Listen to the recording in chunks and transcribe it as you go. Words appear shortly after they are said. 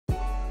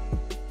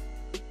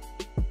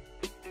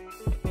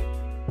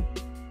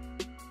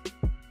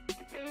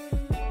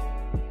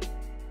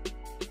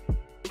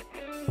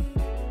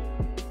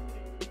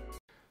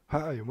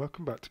Hi and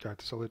welcome back to Guide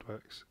to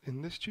Solidworks.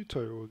 In this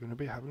tutorial we're going to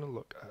be having a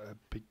look at a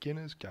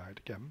beginner's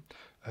guide again,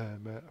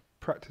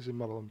 practicing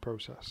model and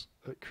process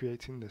at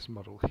creating this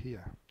model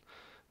here.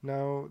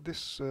 Now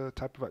this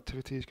type of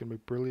activity is going to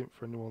be brilliant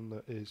for anyone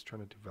that is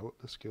trying to develop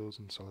the skills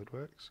in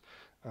Solidworks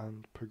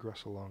and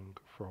progress along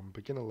from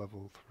beginner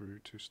level through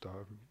to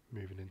start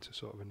moving into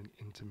sort of an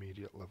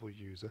intermediate level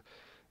user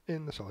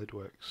in the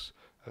Solidworks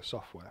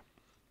software.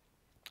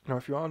 Now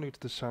if you are new to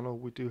this channel,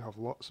 we do have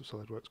lots of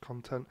SolidWorks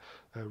content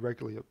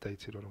regularly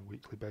updated on a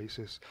weekly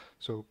basis,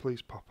 so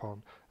please pop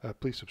on,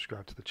 please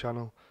subscribe to the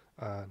channel,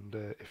 and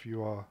if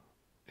you are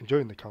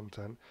enjoying the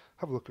content,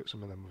 have a look at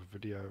some of them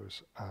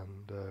videos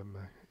and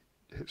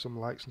hit some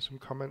likes and some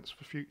comments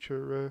for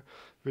future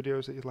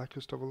videos that you'd like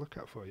us to have a look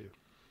at for you.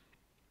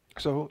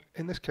 So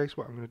in this case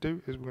what I'm going to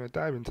do is we're going to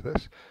dive into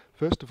this.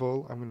 First of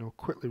all, I'm going to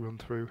quickly run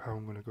through how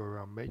I'm going to go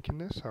around making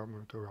this, how I'm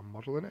going to go around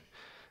modelling it,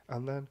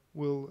 and then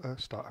we'll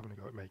start having a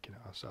go at making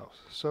it ourselves.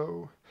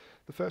 So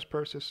the first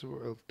process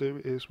what we'll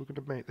do is we're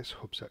going to make this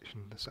hub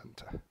section in the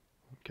center.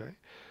 Okay,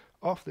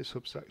 off this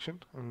hub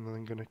section I'm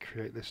then going to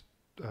create this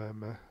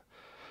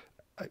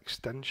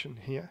extension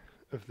here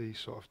of these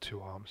sort of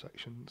two arm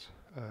sections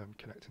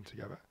connecting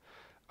together,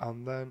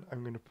 and then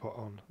I'm going to put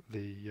on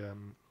the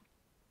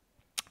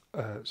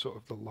sort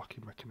of the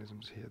locking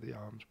mechanisms here, the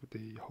arms with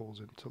the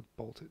holes in to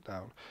bolt it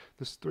down.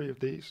 There's three of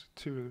these,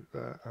 two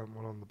there and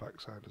one on the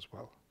back side as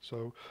well.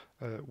 So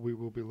we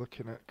will be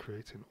looking at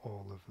creating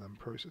all of them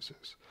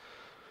processes.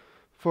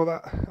 For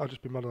that, I'll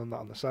just be modelling that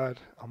on the side.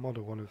 I'll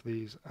model one of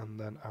these and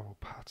then I will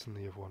pattern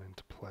the other one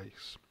into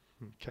place.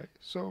 Okay,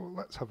 so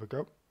let's have a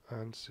go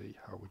and see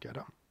how we get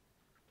on.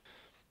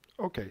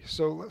 Okay,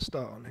 so let's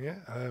start on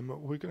here.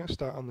 We're going to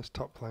start on this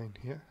top plane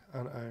here,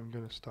 and I'm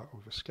going to start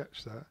with a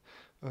sketch there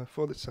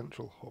for the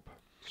central hub.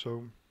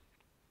 So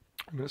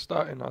I'm going to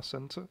start in our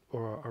center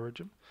or our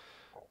origin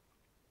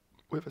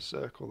with a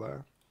circle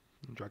there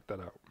and drag that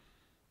out.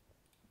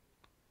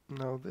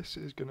 Now this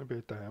is going to be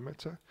a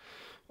diameter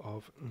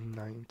of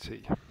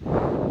 90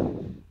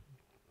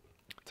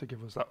 to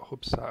give us that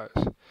hub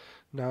size.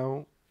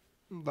 Now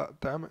that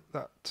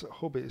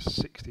hub is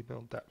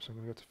 60mm depth, so I'm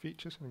going to go to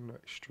features and I'm going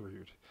to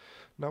extrude.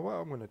 Now what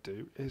I'm going to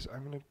do is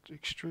I'm going to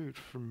extrude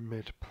from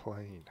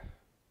mid-plane,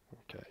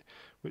 okay,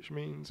 which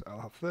means I'll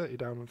have 30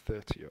 down and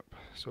 30 up.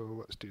 So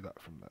let's do that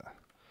from there.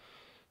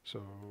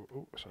 So,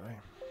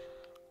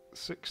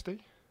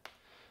 60,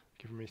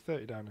 giving me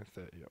 30 down and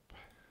 30 up.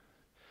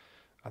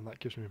 And that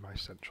gives me my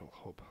central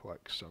hub,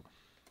 like so.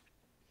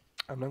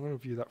 And I'm going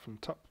to view that from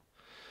the top,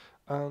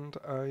 and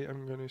I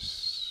am going to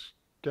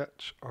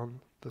sketch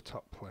on the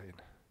top plane.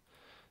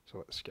 So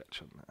let's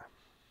sketch on there.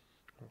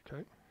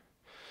 Okay.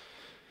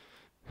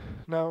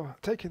 Now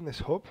taking this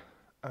hub,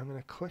 I'm going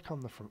to click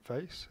on the front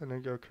face and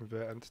then go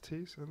convert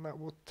entities, and that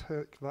will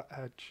take that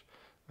edge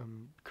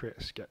and create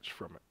a sketch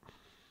from it.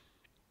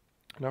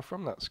 Now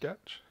from that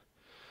sketch,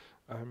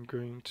 I'm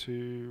going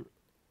to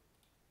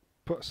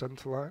put a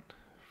center line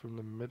from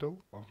the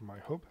middle of my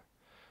hub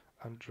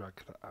and drag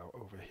that out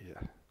over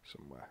here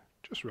somewhere,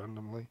 just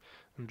randomly,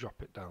 and drop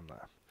it down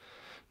there.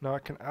 Now I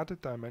can add a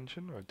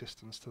dimension or a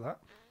distance to that,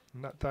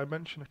 and that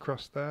dimension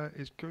across there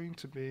is going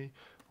to be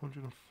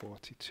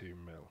 142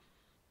 mil.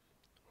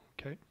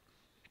 Okay,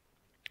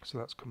 so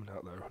that's coming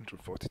out there,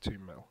 142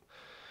 mil.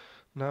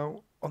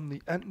 Now on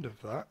the end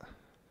of that,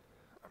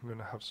 I'm going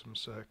to have some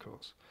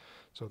circles.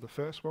 So the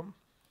first one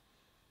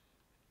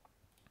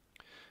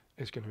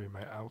is going to be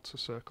my outer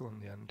circle on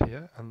the end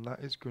here, and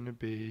that is going to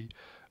be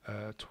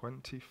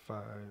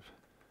 25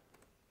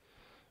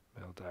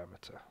 mil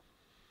diameter.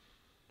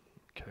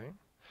 Okay.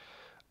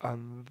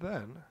 And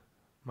then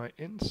my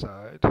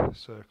inside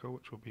circle,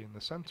 which will be in the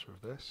center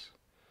of this,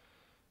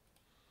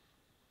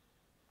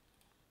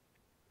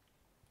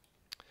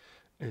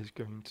 is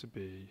going to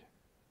be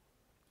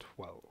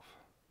 12,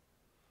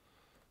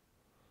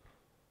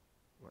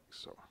 like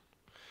so.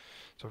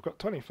 So I've got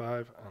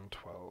 25 and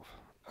 12,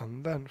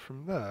 and then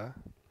from there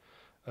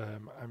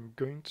I'm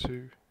going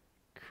to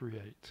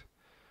create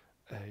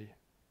a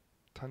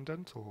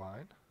tangential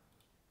line.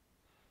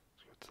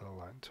 Let's go to the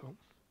line tool.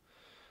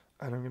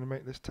 And I'm going to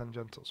make this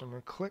tangential. So I'm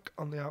going to click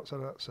on the outside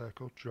of that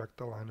circle, drag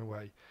the line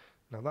away.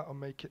 Now that will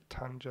make it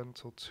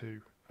tangential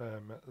to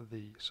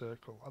the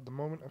circle. At the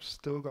moment I've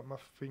still got my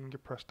finger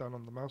pressed down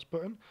on the mouse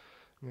button.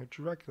 I'm going to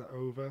drag that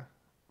over,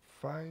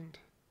 find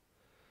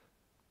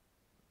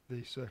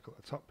the circle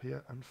at the top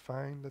here, and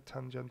find the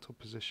tangential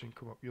position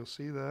come up. You'll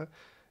see there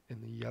in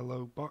the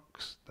yellow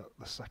box that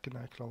the second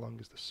icon along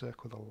is the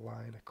circle with a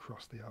line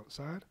across the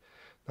outside.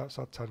 That's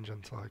our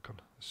tangential icon.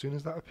 As soon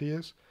as that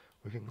appears,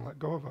 we can let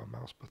go of our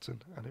mouse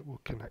button and it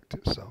will connect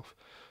itself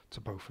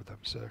to both of them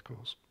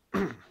circles.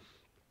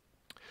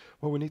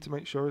 What we need to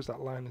make sure is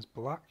that line is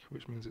black,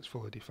 which means it's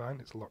fully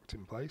defined, it's locked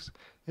in place.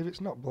 If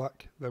it's not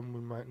black, then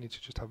we might need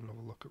to just have another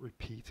look at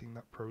repeating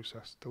that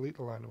process. Delete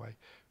the line away,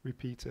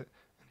 repeat it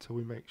until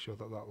we make sure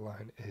that that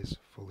line is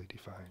fully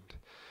defined.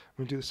 I'm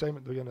going to do the same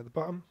at the beginning at the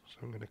bottom, so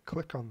I'm going to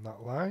click on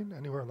that line,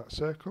 anywhere on that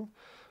circle,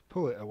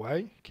 pull it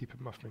away,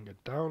 keeping my finger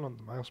down on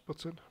the mouse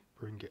button,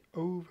 bring it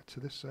over to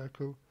this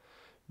circle,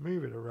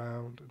 move it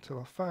around until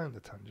I find the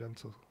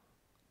tangential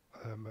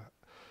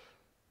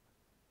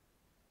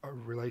a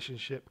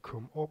relationship,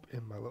 come up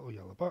in my little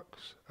yellow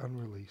box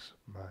and release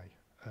my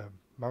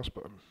mouse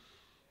button.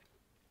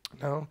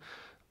 Now,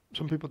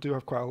 some people do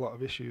have quite a lot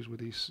of issues with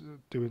these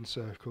doing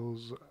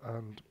circles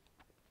and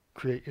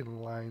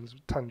creating lines,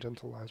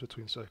 tangential lines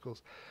between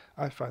circles.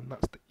 I find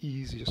that's the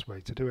easiest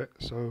way to do it.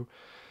 So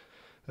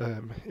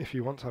if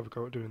you want to have a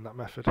go at doing that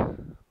method,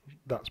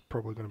 that's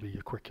probably going to be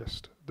your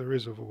quickest. There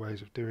is other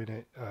ways of doing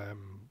it,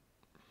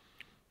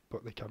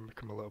 but they can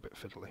become a little bit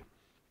fiddly.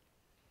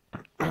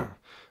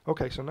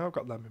 Okay, so now I've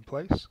got them in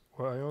place.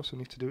 What I also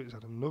need to do is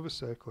add another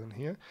circle in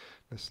here.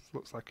 This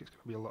looks like it's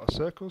going to be a lot of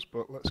circles,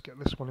 but let's get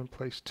this one in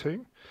place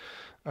too.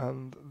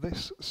 And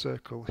this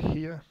circle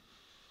here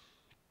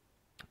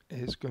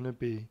is going to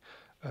be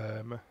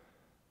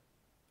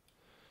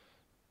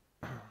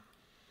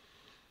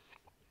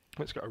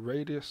it's got a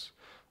radius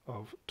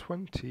of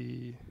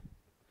 22.5.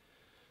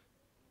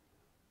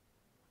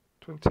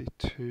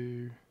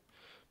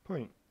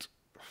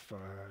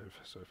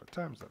 So if I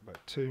times that by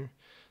 2,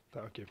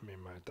 that'll give me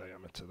my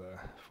diameter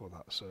there for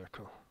that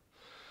circle.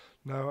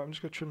 Now I'm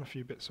just going to trim a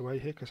few bits away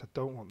here because I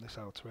don't want this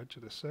outer edge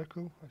of the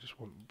circle. I just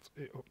want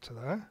it up to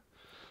there,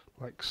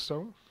 like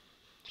so.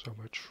 So I'm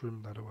going to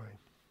trim that away.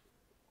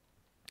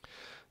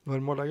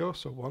 Then what I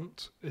also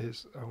want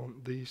is I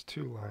want these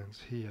two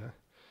lines here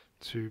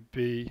to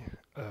be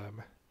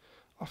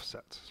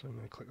offset. So I'm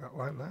going to click that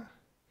line there,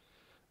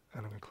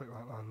 and I'm going to click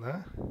that line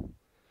there. I'm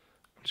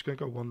just going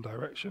to go one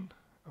direction.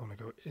 I want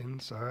to go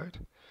inside.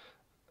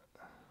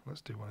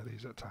 Let's do one of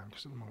these at a time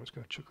because at the moment it's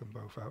going to chuck them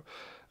both out.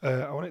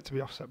 I want it to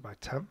be offset by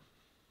 10.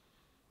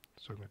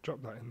 So I'm going to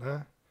drop that in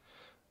there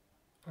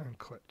and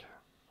click.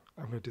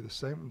 I'm going to do the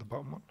same with the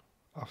bottom one,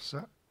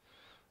 offset,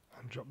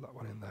 and drop that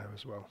one in there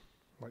as well,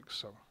 like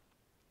so.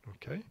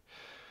 Okay.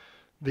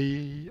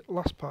 The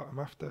last part I'm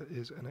after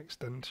is an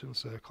extension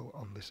circle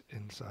on this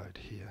inside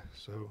here.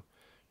 So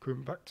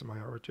going back to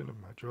my origin of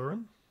my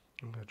drawing,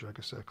 I'm going to drag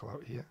a circle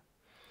out here.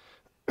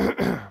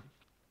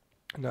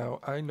 Now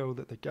I know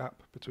that the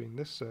gap between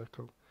this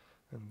circle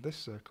and this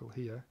circle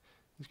here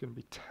is going to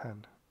be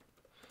 10.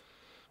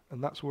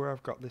 And that's where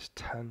I've got this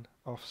 10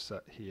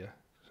 offset here.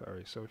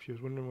 Sorry, so if you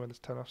was wondering where this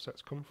 10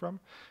 offsets come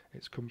from,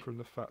 it's come from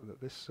the fact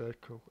that this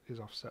circle is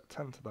offset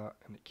 10 to that,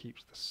 and it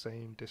keeps the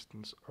same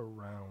distance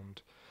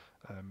around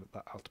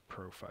that outer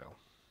profile.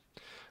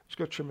 Just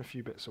going to trim a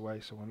few bits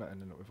away so we're not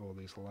ending up with all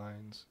these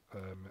lines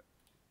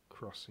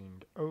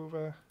crossing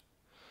over.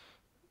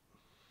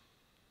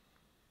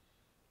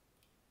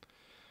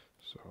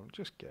 So I'm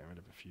just getting rid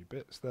of a few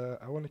bits there.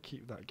 I want to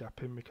keep that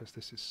gap in because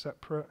this is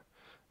separate.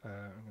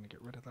 I'm going to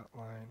get rid of that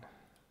line,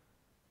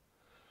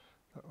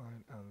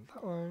 and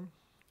that line,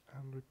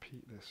 and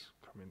repeat this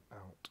coming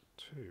out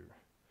too.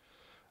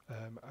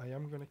 I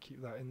am going to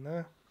keep that in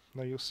there.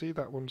 Now you'll see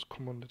that one's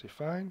come under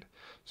defined,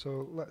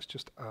 so let's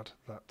just add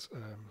that.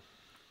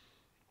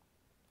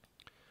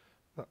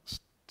 That's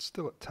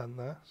still at 10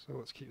 there, so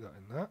let's keep that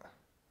in that.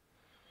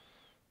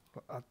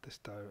 I'll add this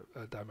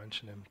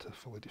dimension in to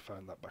fully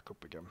define that back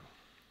up again.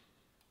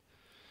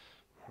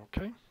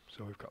 Okay,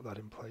 so we've got that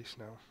in place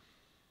now.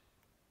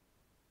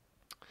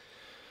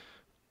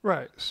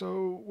 Right,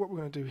 so what we're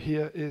going to do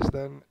here is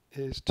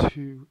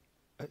to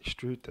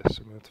extrude this.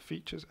 So I'm going to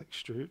features,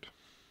 extrude.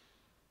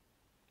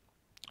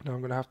 Now I'm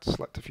going to have to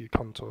select a few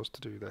contours to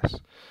do this.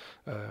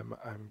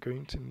 I'm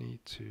going to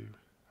need to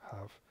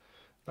have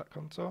that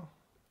contour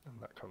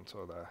and that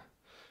contour there.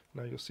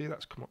 Now you'll see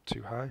that's come up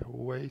too high,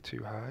 way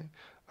too high.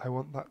 I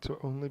want that to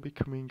only be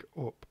coming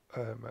up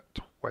at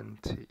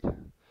 20.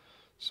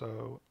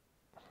 So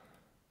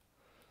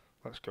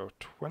let's go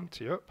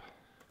 20 up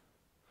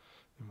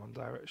in one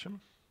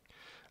direction.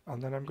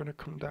 And then I'm going to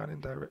come down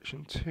in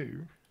direction 2.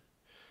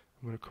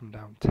 I'm going to come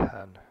down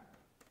 10.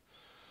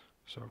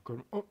 So I've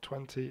gone up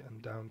 20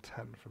 and down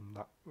 10 from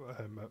that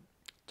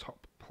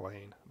top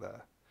plane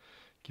there,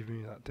 giving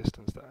me that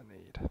distance that I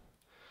need.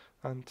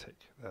 And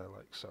tick there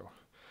like so.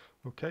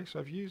 Okay, so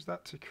I've used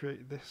that to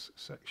create this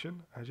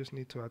section. I just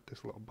need to add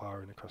this little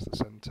bar in across the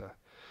centre.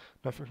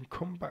 Now if I can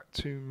come back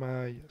to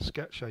my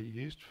sketch I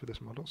used for this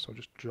model, so I'll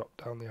just drop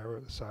down the arrow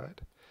at the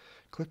side,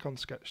 click on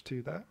sketch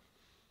 2 there,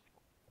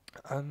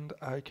 and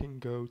I can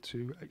go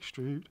to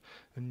extrude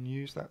and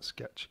use that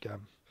sketch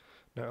again.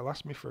 Now it'll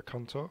ask me for a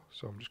contour,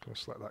 so I'm just going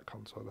to select that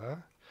contour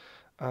there,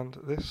 and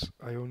this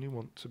I only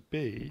want to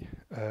be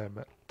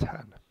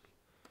 10.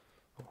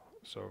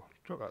 So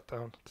drop that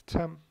down to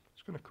 10.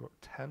 It's going to come up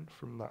 10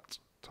 from that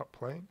top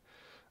plane,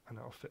 and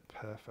it'll fit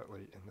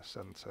perfectly in the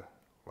centre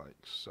like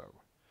so.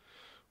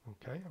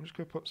 Okay, I'm just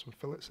going to put some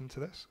fillets into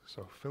this.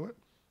 So fillet.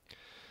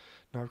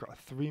 Now I've got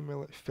a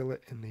 3mm fillet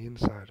in the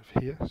inside of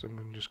here, so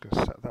I'm just going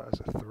to set that as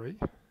a 3.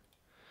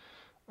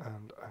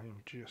 And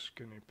I'm just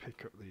going to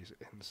pick up these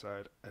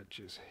inside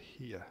edges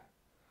here,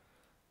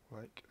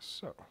 like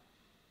so.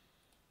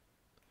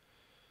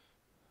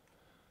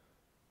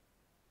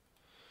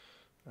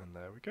 And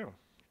there we go,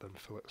 them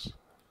fillets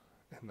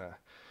in there.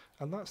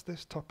 And that's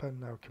this top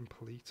end now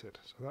completed,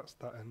 so that's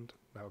that end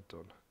now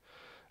done.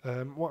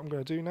 What I'm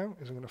going to do now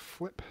is I'm going to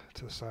flip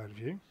to the side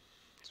view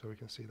so we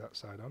can see that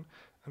side on,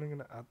 and I'm going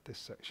to add this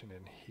section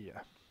in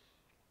here.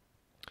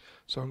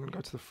 So I'm going to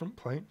go to the front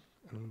plane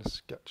and I'm going to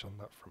sketch on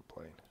that front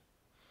plane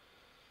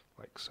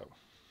like so.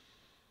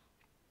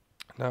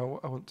 Now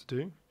what I want to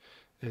do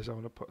is I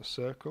want to put a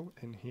circle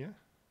in here.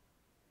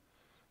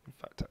 In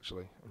fact,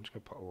 actually, I'm just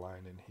going to put a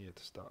line in here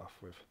to start off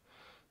with.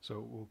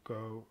 So we'll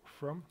go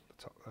from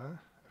the top there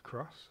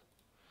across.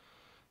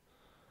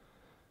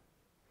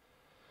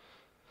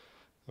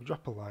 I'll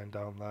drop a line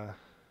down there,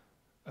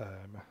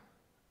 and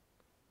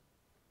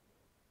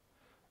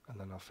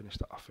then I'll finish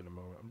that off in a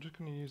moment. I'm just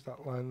going to use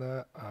that line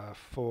there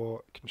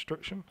for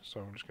construction, so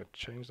I'm just going to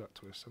change that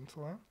to a centre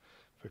line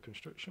for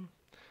construction,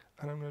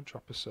 and I'm going to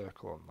drop a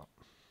circle on that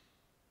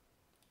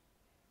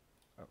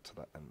out to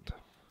that end,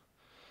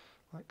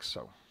 like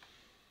so.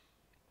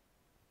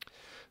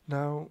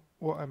 Now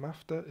what I'm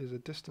after is a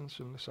distance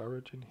from this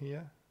origin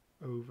here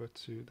over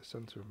to the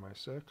centre of my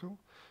circle,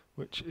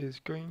 which is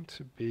going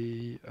to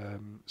be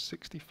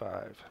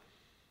 65.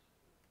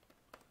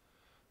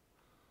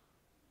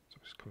 So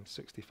it's coming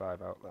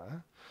 65 out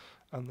there,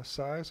 and the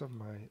size of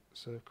my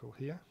circle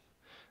here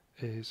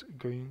is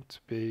going to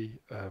be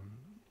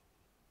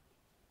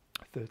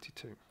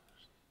 32.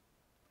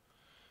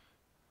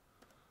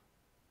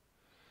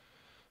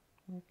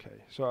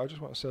 Okay, so I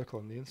just want a circle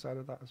on the inside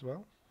of that as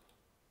well.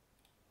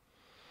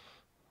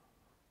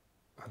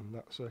 And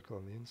that circle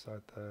on the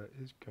inside there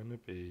is going to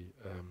be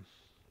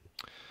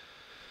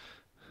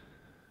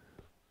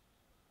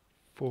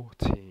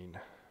 14.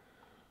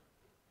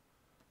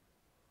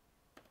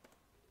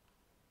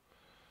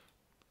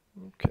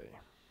 Okay,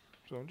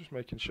 so I'm just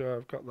making sure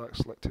I've got that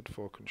selected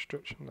for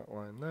construction, that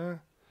line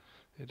there.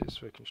 It is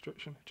for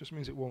construction. It just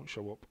means it won't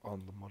show up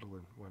on the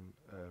modelling when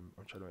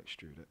I'm trying to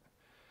extrude it.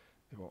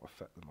 It won't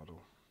affect the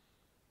model.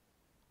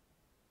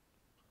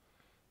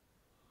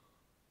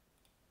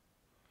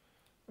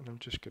 And I'm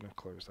just going to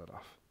close that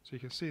off. So you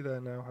can see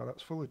there now how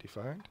that's fully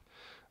defined,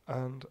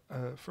 and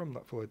from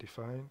that fully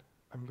defined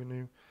I'm going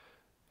to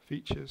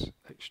features,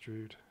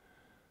 extrude,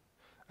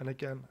 and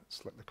again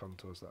select the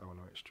contours that I want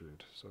to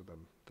extrude, so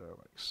then they're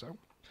like so.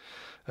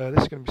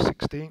 This is going to be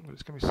 16, but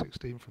it's going to be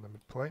 16 from the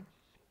mid-plane.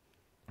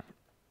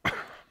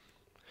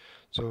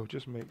 So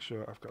just make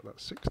sure I've got that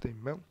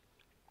 16mm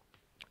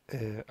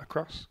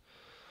across,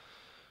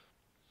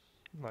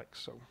 like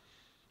so,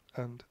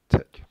 and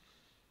tick.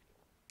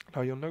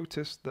 Now you'll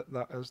notice that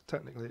that has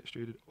technically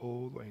extruded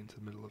all the way into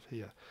the middle of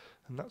here,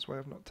 and that's why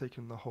I've not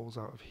taken the holes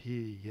out of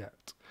here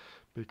yet,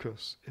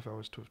 because if I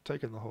was to have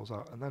taken the holes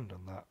out and then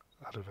done that,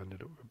 I'd have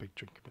ended up with a big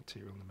chunk of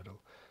material in the middle.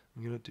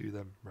 I'm going to do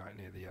them right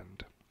near the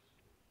end.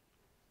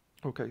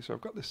 Okay, so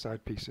I've got this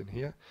side piece in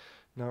here.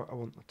 Now I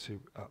want the two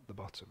at the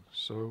bottom,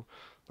 so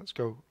let's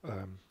go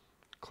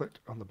click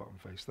on the bottom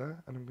face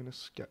there, and I'm going to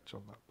sketch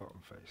on that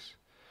bottom face.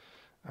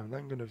 I'm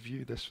then going to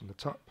view this from the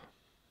top,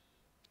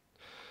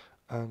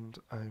 and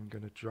I'm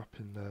going to drop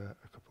in there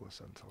a couple of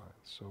centre lines.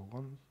 So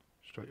one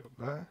straight up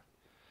there,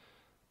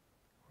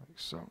 like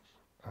so,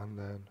 and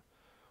then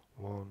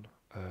one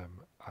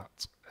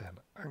at an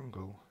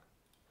angle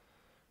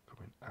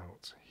coming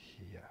out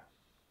here,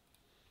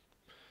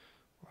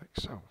 like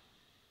so.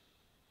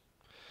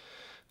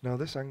 Now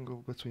this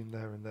angle between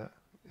there and there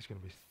is going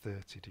to be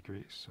 30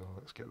 degrees, so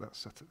let's get that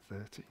set at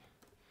 30.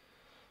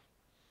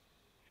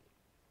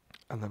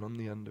 And then on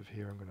the end of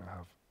here I'm going to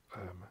have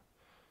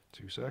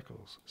two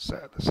circles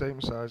set at the same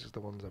size as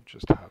the ones I've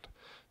just had.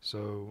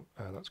 So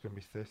that's going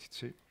to be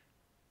 32.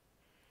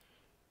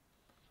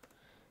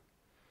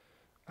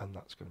 And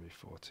that's going to be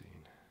 14.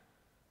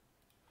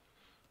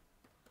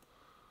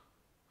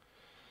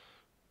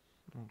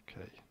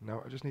 Okay,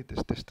 now I just need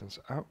this distance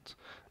out.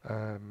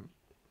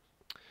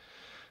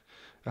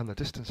 And the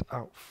distance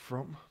out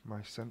from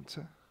my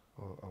centre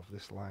of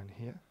this line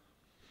here,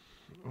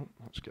 oh,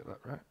 let's get that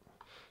right,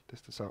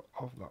 distance out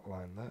of that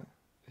line there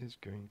is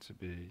going to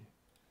be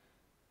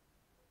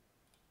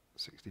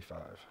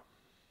 65.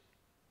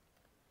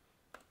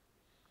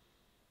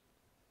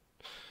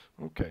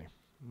 Okay,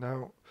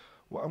 now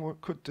what I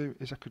could do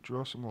is I could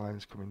draw some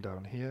lines coming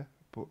down here,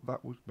 but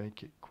that would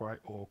make it quite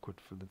awkward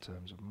for the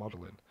terms of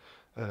modelling,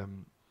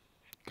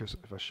 because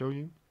if I show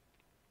you,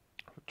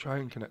 try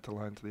and connect a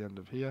line to the end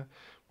of here,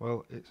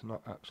 well, it's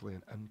not actually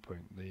an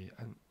endpoint.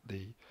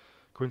 The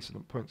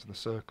coincident points in the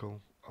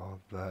circle are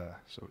there,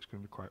 so it's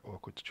going to be quite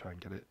awkward to try and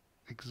get it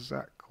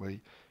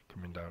exactly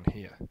coming down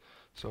here.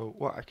 So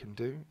what I can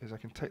do is I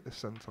can take the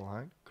centre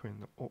line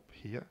coming up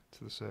here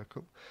to the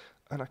circle,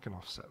 and I can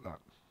offset that.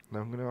 Now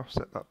I'm going to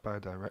offset that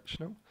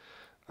bidirectional,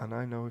 and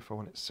I know if I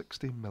want it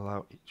 16mm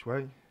out each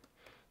way,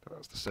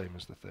 that's the same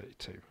as the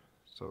 32,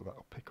 so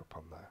that'll pick up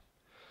on there,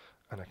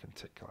 and I can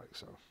tick like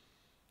so.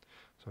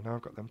 So now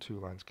I've got them two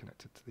lines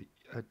connected to the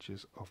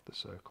edges of the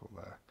circle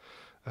there.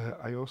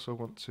 I also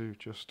want to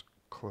just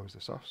close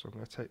this off, so I'm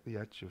going to take the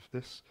edge of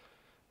this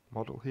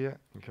model here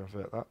and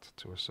convert that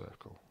to a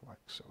circle, like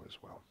so as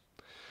well.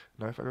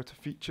 Now if I go to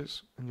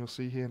features, and you'll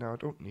see here now I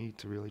don't need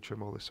to really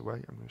trim all this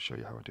away, I'm going to show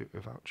you how I do it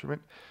without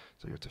trimming.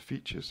 So you go to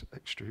features,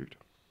 extrude,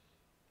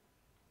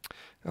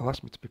 It'll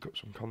ask me to pick up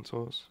some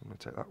contours. I'm going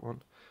to take that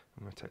one.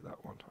 I'm going to take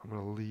that one. I'm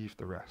going to leave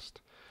the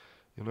rest.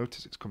 You'll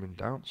notice it's coming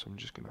down, so I'm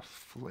just going to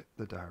flip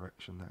the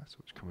direction there so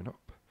it's coming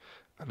up.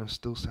 And I'm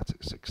still set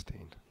at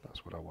 16.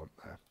 That's what I want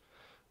there.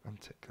 And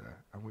tick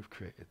there. And we've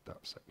created that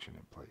section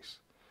in place,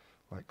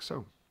 like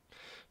so.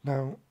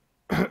 Now,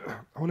 I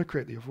want to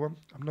create the other one.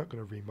 I'm not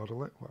going to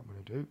remodel it. What I'm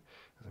going to do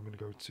is I'm going to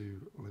go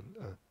to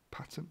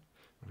pattern.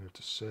 I'm going to go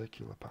to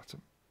circular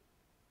pattern.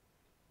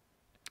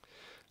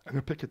 I'm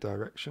going to pick a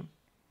direction,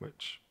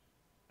 which,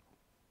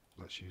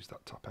 let's use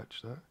that top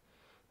edge there,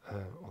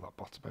 or that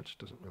bottom edge,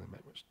 doesn't really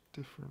make much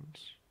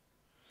difference.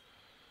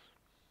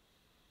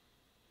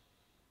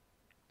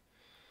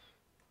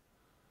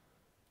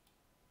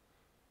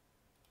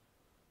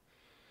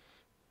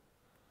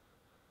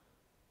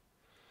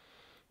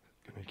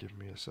 Going to give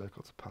me a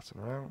circle to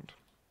pattern around.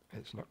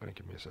 It's not going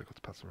to give me a circle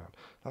to pattern around.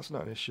 That's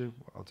not an issue.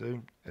 What I'll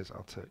do is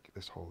I'll take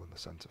this hole in the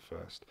center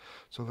first.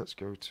 So let's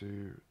go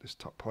to this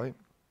top plane,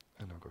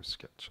 and I'll go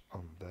sketch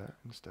on there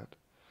instead.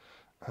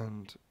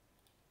 And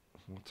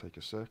we'll take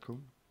a circle,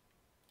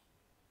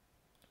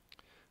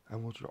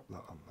 and we'll drop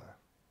that on there.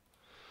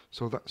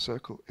 So that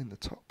circle in the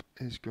top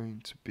is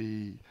going to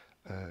be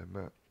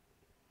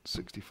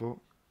 64.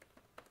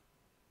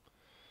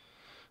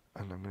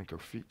 And I'm going to go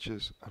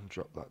features and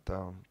drop that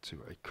down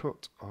to a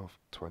cut of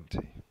 20.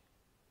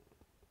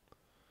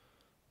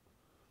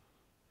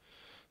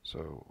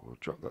 So we'll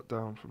drop that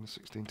down from the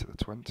 16 to the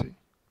 20 and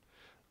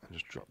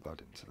just drop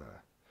that into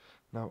there.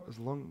 Now as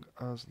long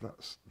as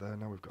that's there,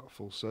 now we've got a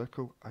full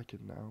circle, I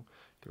can now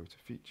go to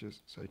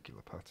features,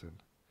 circular pattern,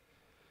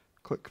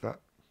 click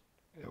that,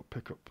 it'll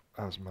pick up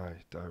as my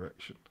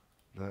direction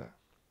there.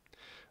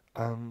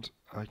 And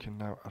I can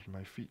now add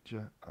my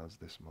feature as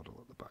this model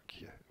at the back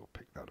here. It'll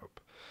pick that up.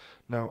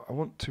 Now I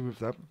want two of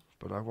them,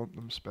 but I want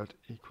them spread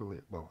equally.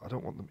 Well, I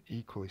don't want them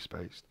equally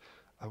spaced.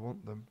 I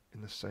want them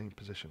in the same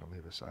position on the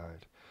other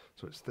side.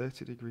 So it's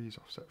 30 degrees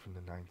offset from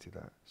the 90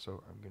 there.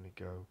 So I'm going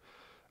to go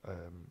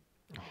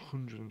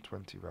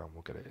 120 round.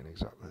 We'll get it in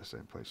exactly the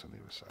same place on the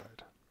other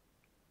side,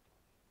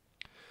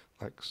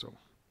 like so.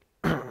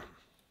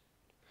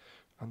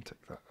 And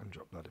take that and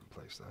drop that in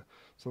place there.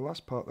 So the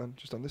last part then,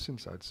 just on this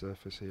inside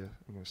surface here,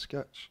 I'm going to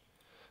sketch,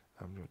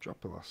 I'm going to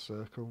drop the last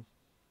circle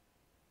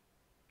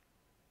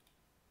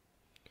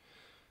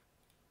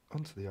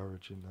onto the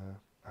origin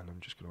there, and I'm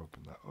just going to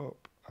open that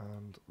up,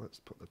 and let's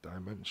put the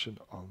dimension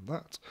on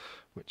that,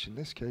 which in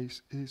this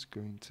case is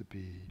going to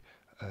be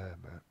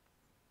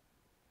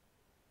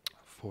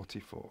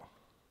 44.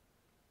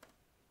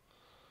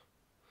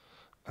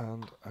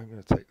 And I'm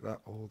going to take that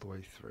all the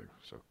way through,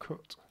 so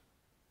cut,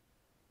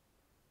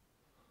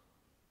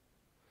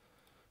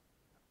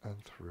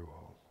 and through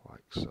all,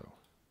 like so.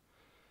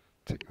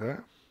 Tick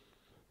there.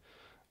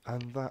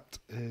 And that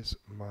is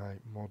my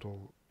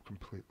model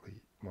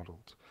completely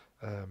modelled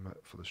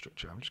for the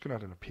structure. I'm just going to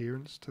add an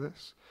appearance to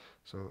this.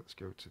 So let's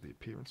go to the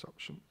appearance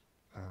option,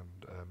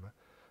 and I'm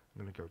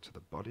going to go to the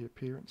body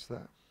appearance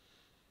there.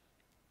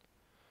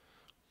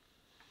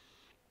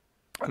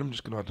 And I'm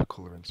just going to add a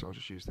colour in, so I'll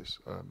just use this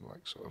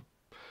like sort of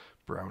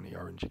browny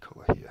orangey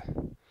colour here.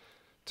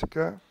 Tick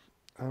there.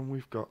 And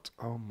we've got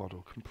our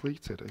model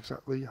completed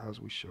exactly as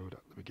we showed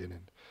at the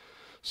beginning.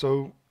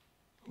 So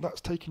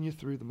that's taken you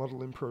through the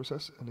modelling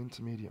process, an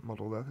intermediate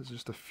model there. There's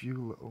just a few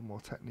little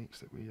more techniques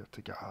that we have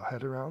to get our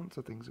head around,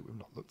 so things that we've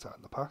not looked at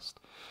in the past.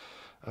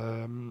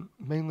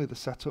 Mainly the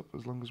setup,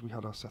 as long as we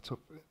had our setup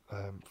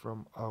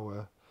from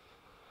our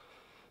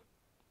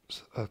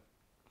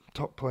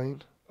top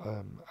plane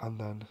and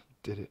then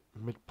did it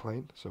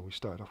mid-plane. So we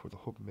started off with a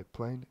hub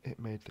mid-plane. It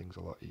made things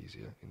a lot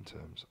easier in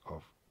terms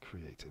of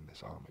creating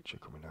this armature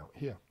coming out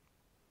here.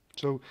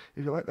 So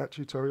if you like that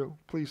tutorial,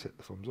 please hit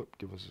the thumbs up,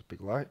 give us a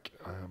big like.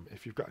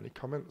 If you've got any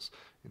comments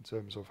in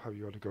terms of how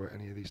you want to go at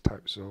any of these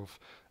types of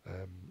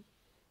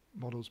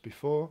models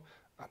before,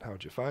 and how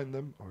do you find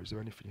them, or is there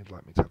anything you'd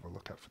like me to have a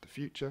look at for the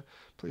future,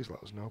 please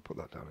let us know, put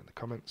that down in the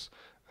comments,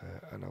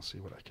 and I'll see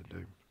what I can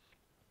do.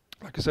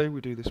 Like I say,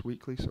 we do this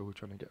weekly, so we're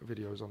trying to get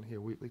videos on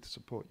here weekly to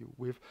support you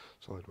with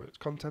Solidworks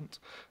content.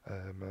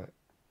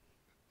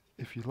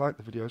 If you like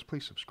the videos,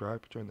 please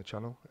subscribe, join the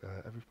channel.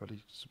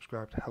 Everybody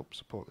subscribe to help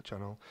support the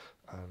channel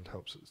and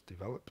helps us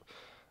develop.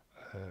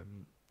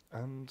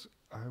 And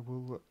I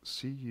will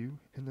see you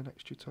in the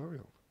next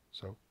tutorial.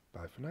 So,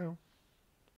 bye for now.